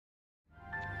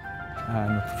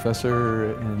I'm a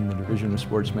professor in the Division of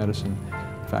Sports Medicine,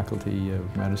 Faculty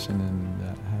of Medicine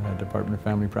and Department of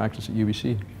Family Practice at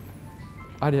UBC.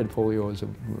 I'd had polio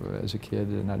as a kid,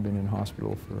 and I'd been in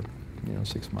hospital for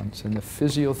 6 months, and the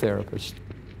physiotherapist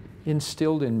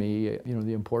instilled in me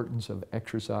the importance of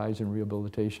exercise and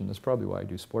rehabilitation. That's probably why I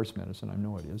do sports medicine, I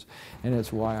know it is, and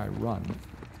it's why I run.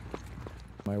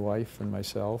 My wife and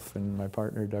myself and my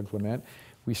partner Doug Clement,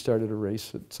 we started a race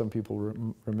that some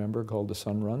people remember called the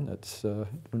Sun Run. That's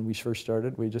when we first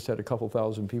started, we just had a couple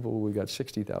thousand people. We got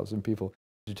 60,000 people.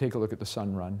 To take a look at the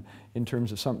Sun Run in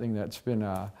terms of something that's been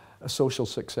a social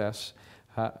success,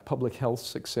 public health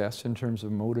success in terms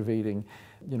of motivating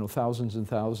thousands and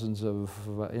thousands of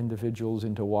individuals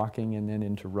into walking and then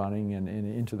into running and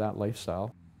into that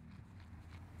lifestyle.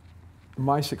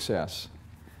 My success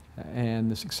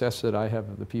and the success that I have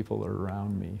of the people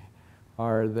around me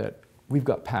are that we've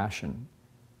got passion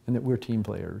and that we're team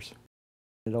players.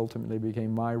 It ultimately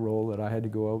became my role that I had to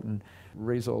go out and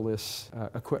raise all this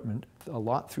equipment, a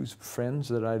lot through friends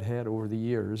that I'd had over the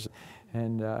years.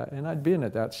 And I'd been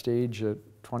at that stage at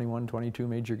 21, 22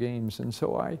 major games. And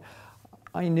so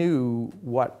I knew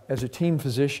what, as a team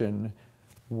physician,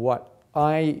 what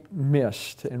I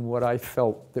missed and what I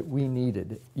felt that we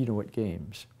needed, at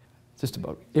games. Just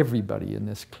about everybody in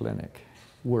this clinic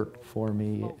worked for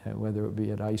me, whether it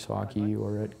be at ice hockey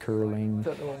or at curling.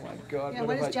 Oh my God! Yeah,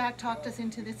 what has Jack talked us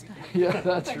into this time? Yeah,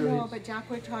 that's right. No, but Jack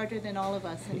worked harder than all of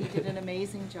us, and he did an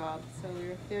amazing job. So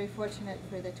we're very fortunate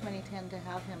for the 2010 to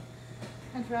have him,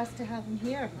 and for us to have him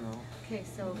here. Oh. Okay,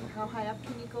 so how high up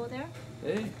can you go there?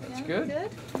 Hey, that's Yeah, good.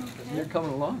 Good. Okay. You're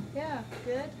coming along. Yeah,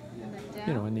 good. And then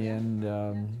down. In the end,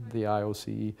 the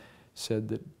IOC said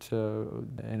that,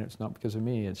 and it's not because of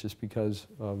me, it's just because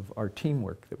of our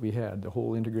teamwork that we had, the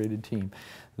whole integrated team,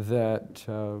 that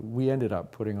we ended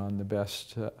up putting on the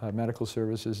best medical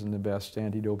services and the best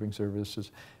anti-doping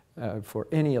services for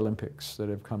any Olympics that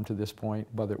have come to this point,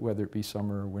 whether it be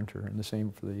summer or winter, and the same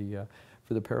for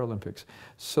the Paralympics.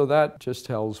 So that just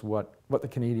tells what the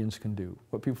Canadians can do,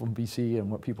 what people from BC and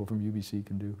what people from UBC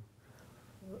can do.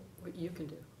 What you can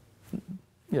do.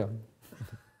 Yeah.